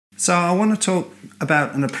So I want to talk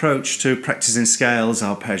about an approach to practicing scales,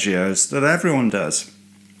 arpeggios, that everyone does.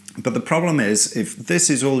 But the problem is, if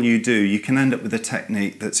this is all you do, you can end up with a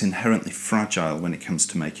technique that's inherently fragile when it comes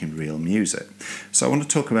to making real music. So I want to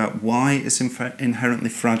talk about why it's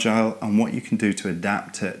inherently fragile and what you can do to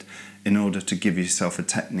adapt it in order to give yourself a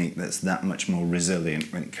technique that's that much more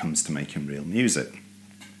resilient when it comes to making real music.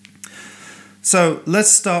 So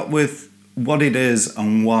let's start with what it is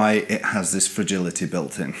and why it has this fragility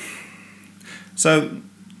built in. So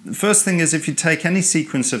the first thing is, if you take any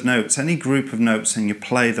sequence of notes, any group of notes, and you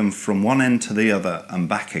play them from one end to the other and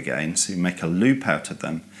back again, so you make a loop out of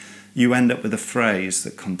them, you end up with a phrase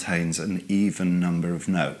that contains an even number of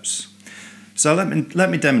notes. So let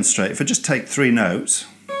me demonstrate. If I just take three notes,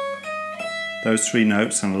 those three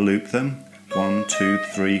notes, and I loop them, 1, 2,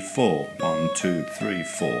 3, 4, 1, 2, 3,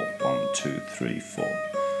 4, 1, 2, 3, 4.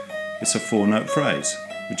 It's a 4-note phrase,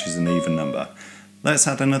 which is an even number. Let's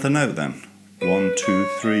add another note then. 1, 2,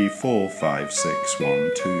 3, 4, 5, 6.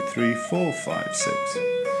 1, 2, 3, 4, 5, 6.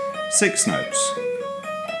 6 notes.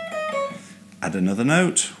 Add another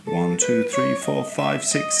note. 1, 2, 3, 4, 5,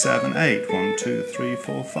 6, 7, 8. 1, 2, 3,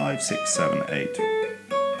 4, 5, 6, 7, 8.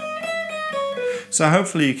 So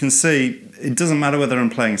hopefully you can see it doesn't matter whether I'm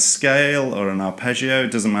playing a scale or an arpeggio,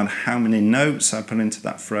 it doesn't matter how many notes I put into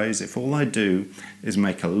that phrase. If all I do is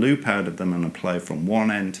make a loop out of them and I play from one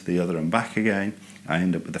end to the other and back again, I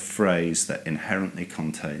end up with a phrase that inherently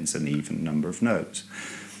contains an even number of notes.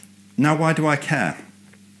 Now, why do I care?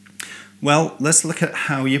 Well, let's look at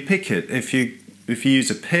how you pick it. If you use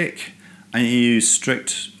a pick and you use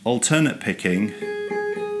strict alternate picking,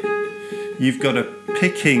 you've got a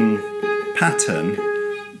picking pattern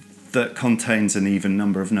that contains an even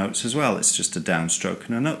number of notes as well. It's just a downstroke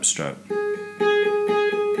and an upstroke.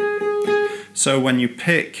 So when you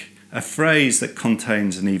pick a phrase that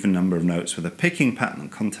contains an even number of notes with a picking pattern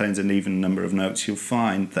that contains an even number of notes, you'll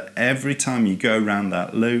find that every time you go around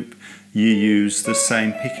that loop, you use the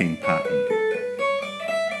same picking pattern.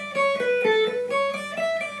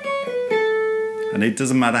 And it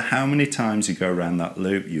doesn't matter how many times you go around that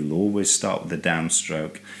loop, you'll always start with a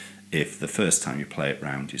downstroke. If the first time you play it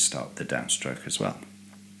round, you start with the downstroke as well.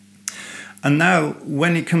 And now,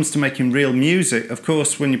 when it comes to making real music, of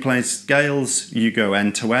course, when you're playing scales, you go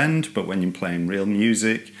end to end, but when you're playing real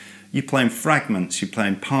music, you're playing fragments, you're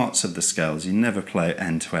playing parts of the scales. You never play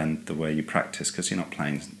end to end the way you practice, because you're not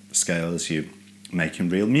playing scales, you're making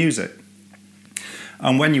real music.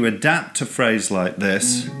 And when you adapt a phrase like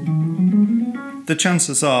this, the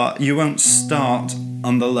chances are you won't start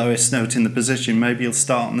on the lowest note in the position. Maybe you'll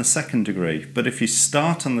start on the second degree. But if you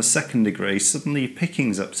start on the second degree, suddenly your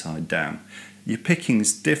picking's upside down. Your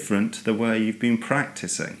picking's different to the way you've been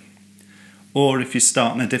practicing. Or if you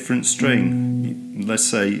start on a different string, let's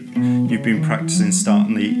say you've been practicing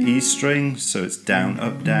starting the E string, so it's down,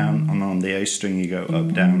 up, down, and on the A string you go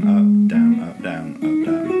up, down, up, down, up, down, up,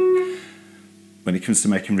 down. When it comes to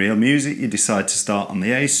making real music, you decide to start on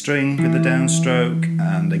the A string with the downstroke,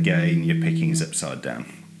 and again your picking is upside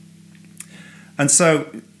down. And so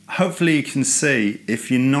hopefully you can see, if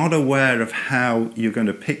you're not aware of how you're going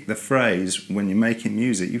to pick the phrase when you're making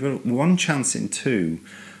music, you've got one chance in two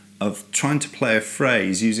of trying to play a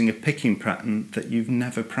phrase using a picking pattern that you've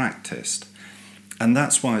never practiced. And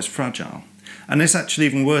that's why it's fragile. And it's actually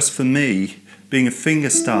even worse for me, being a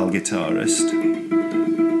fingerstyle guitarist.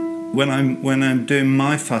 When I'm doing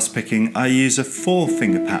my fast picking, I use a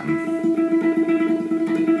 4-finger pattern.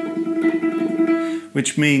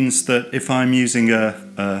 Which means that if I'm using a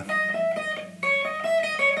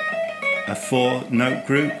 4-note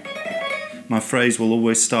group, my phrase will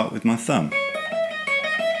always start with my thumb.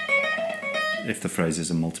 If the phrase is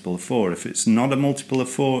a multiple of 4. If it's not a multiple of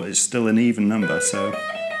 4, it's still an even number. So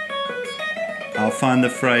I'll find the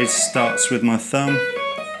phrase starts with my thumb.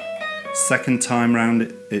 Second time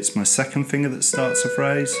round, it's my second finger that starts a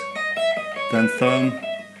phrase, then thumb,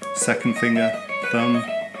 second finger, thumb.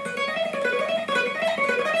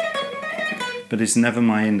 But it's never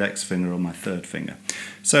my index finger or my third finger.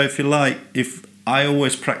 So if you like, if I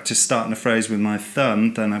always practice starting a phrase with my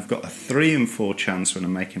thumb, then I've got a 3 in 4 chance when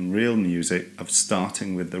I'm making real music of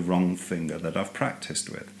starting with the wrong finger that I've practiced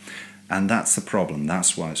with. And that's the problem,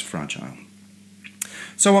 that's why it's fragile.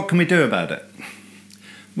 So what can we do about it?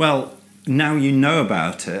 Well, now you know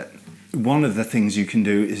about it, one of the things you can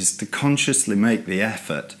do is to consciously make the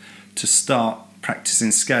effort to start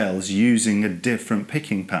practicing scales using a different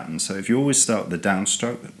picking pattern. So if you always start with the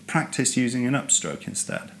downstroke, practice using an upstroke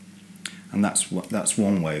instead. And that's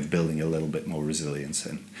one way of building a little bit more resilience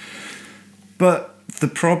in. But the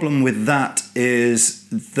problem with that is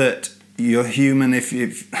that you're human. If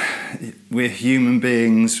we're human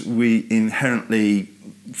beings, we inherently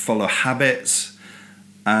follow habits,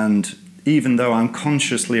 and even though I'm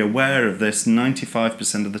consciously aware of this,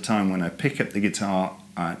 95% of the time when I pick up the guitar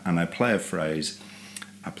and I play a phrase,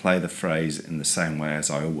 I play the phrase in the same way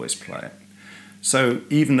as I always play it. So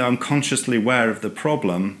even though I'm consciously aware of the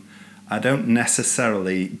problem, I don't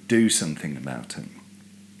necessarily do something about it.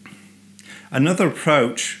 Another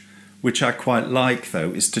approach, which I quite like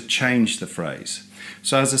though, is to change the phrase.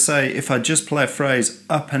 So as I say, if I just play a phrase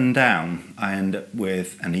up and down, I end up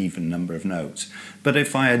with an even number of notes. But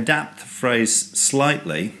if I adapt the phrase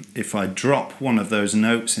slightly, if I drop one of those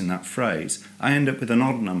notes in that phrase, I end up with an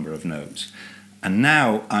odd number of notes. And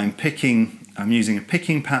now I'm using a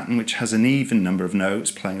picking pattern which has an even number of notes,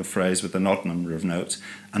 playing a phrase with an odd number of notes,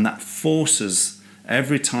 and that forces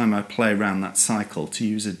every time I play around that cycle to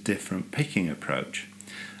use a different picking approach.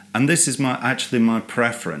 And this is actually my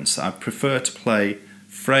preference. I prefer to play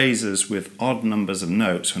phrases with odd numbers of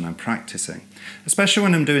notes when I'm practicing, especially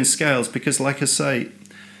when I'm doing scales, because like I say,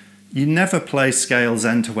 you never play scales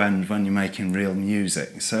end to end when you're making real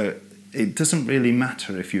music. So it doesn't really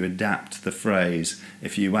matter if you adapt the phrase,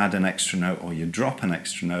 if you add an extra note or you drop an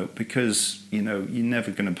extra note, because you're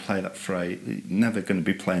never going to play that phrase, you're never going to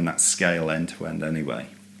be playing that scale end to end anyway.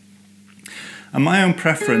 And my own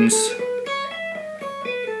preference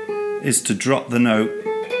is to drop the note,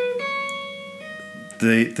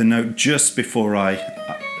 the note just before I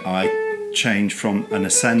change from an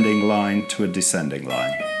ascending line to a descending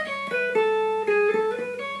line.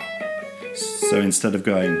 So instead of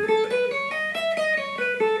going,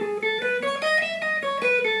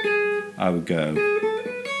 I would go.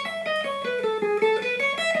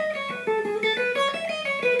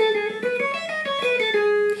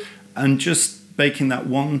 And just making that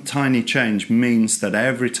one tiny change means that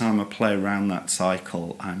every time I play around that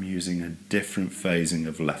cycle, I'm using a different phasing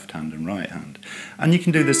of left hand and right hand. And you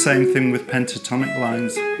can do the same thing with pentatonic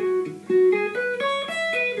lines.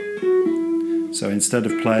 So instead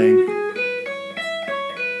of playing,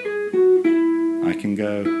 I can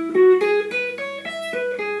go,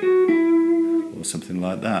 or something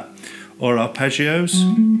like that. Or arpeggios.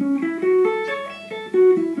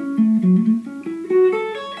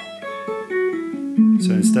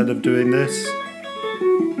 So instead of doing this,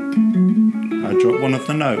 I drop one of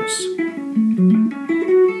the notes.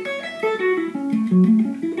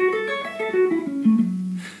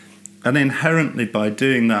 And inherently by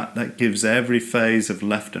doing that, that gives every phase of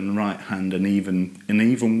left and right hand an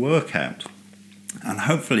even workout. And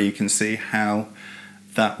hopefully you can see how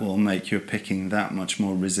that will make your picking that much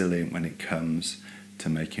more resilient when it comes to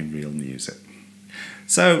making real music.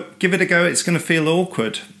 So give it a go. It's going to feel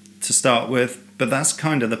awkward to start with, but that's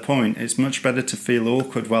kind of the point. It's much better to feel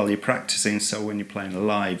awkward while you're practicing, so when you're playing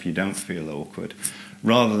live you don't feel awkward,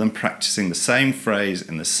 rather than practicing the same phrase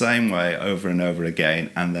in the same way over and over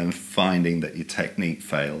again and then finding that your technique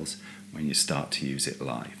fails when you start to use it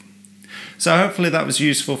live. So hopefully that was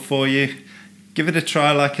useful for you. Give it a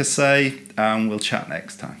try, like I say, and we'll chat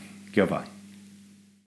next time. Goodbye.